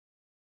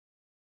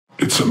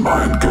It's a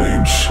mind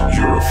games,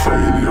 you're a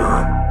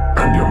failure,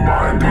 and your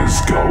mind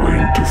is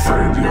going to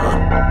failure.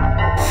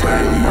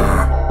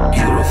 Failure,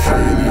 you're a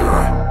failure,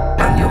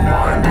 and your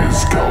mind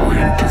is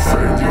going to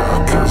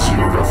failure. Cause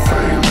you're a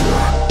failure,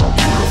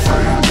 you're a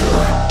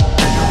failure,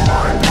 and your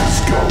mind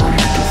is going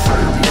to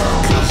failure.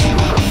 Cause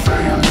you're a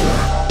failure,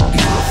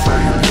 you're a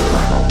failure,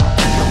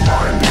 and your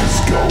mind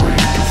is going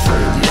to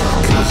failure.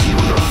 Cause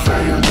you're a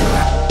failure,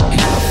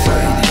 you're a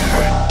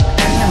failure,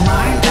 and your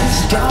mind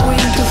is going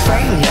to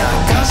failure.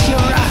 Cause you're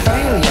a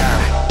failure,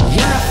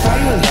 you're a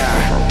failure,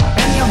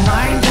 and your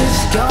mind is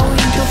going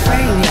to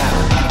failure.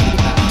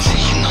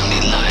 Seeing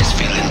only lies,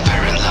 feeling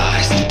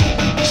paralyzed.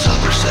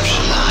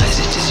 Self-perception lies,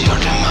 it is your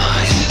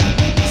demise.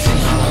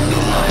 Seeing only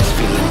lies,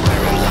 feeling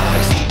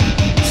paralyzed.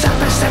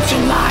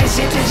 Self-perception lies,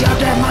 it is your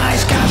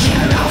demise. Cause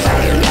you're a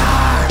failure.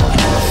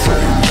 You're a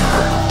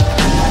failure,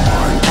 and your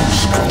mind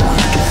is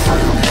going to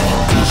failure.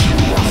 Cause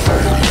you're a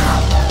failure,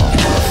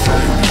 you're a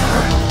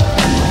failure,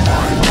 and your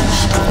mind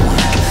is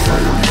going to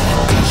failure.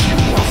 Cause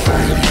you're a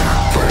failure,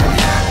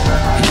 failure,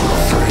 you're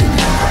a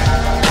failure,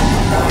 and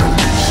your mind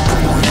is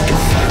going to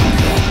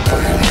failure.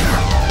 Failure,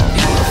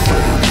 you're a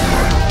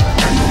failure,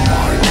 and your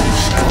mind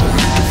is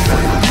going to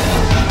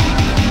failure.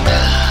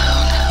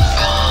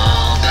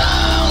 Fall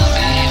down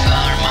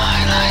before my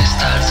life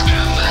starts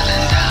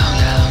crumbling down,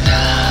 down,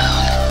 down.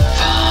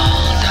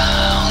 Fall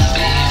down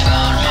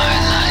before my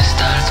life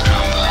starts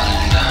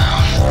crumbling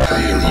down.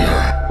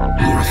 Failure,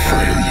 you're a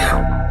failure,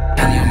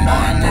 and your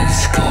mind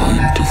is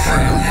going to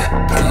failure.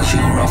 Cause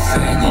you're a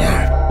failure,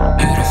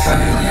 you're a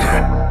failure,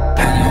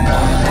 and your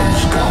mind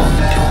is going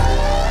to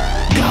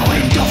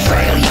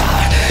Failure.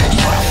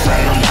 You're a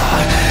failure,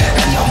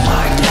 and your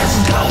mind is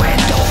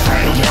going to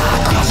failure.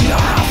 Cause you're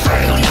a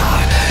failure,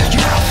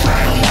 you're a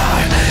failure,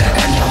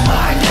 and your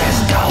mind is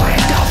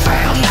going to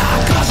failure.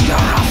 Cause you're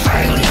a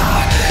failure,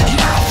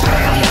 you're a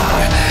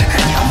failure,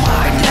 and your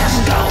mind is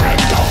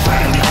going to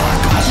failure.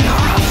 Cause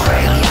you're a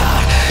failure,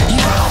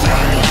 you're a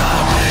failure,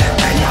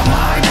 and your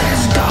mind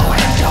is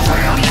going to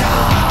failure.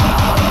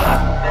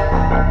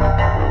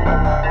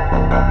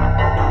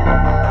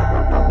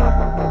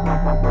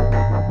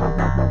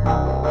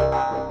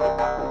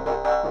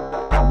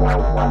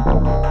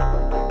 failure.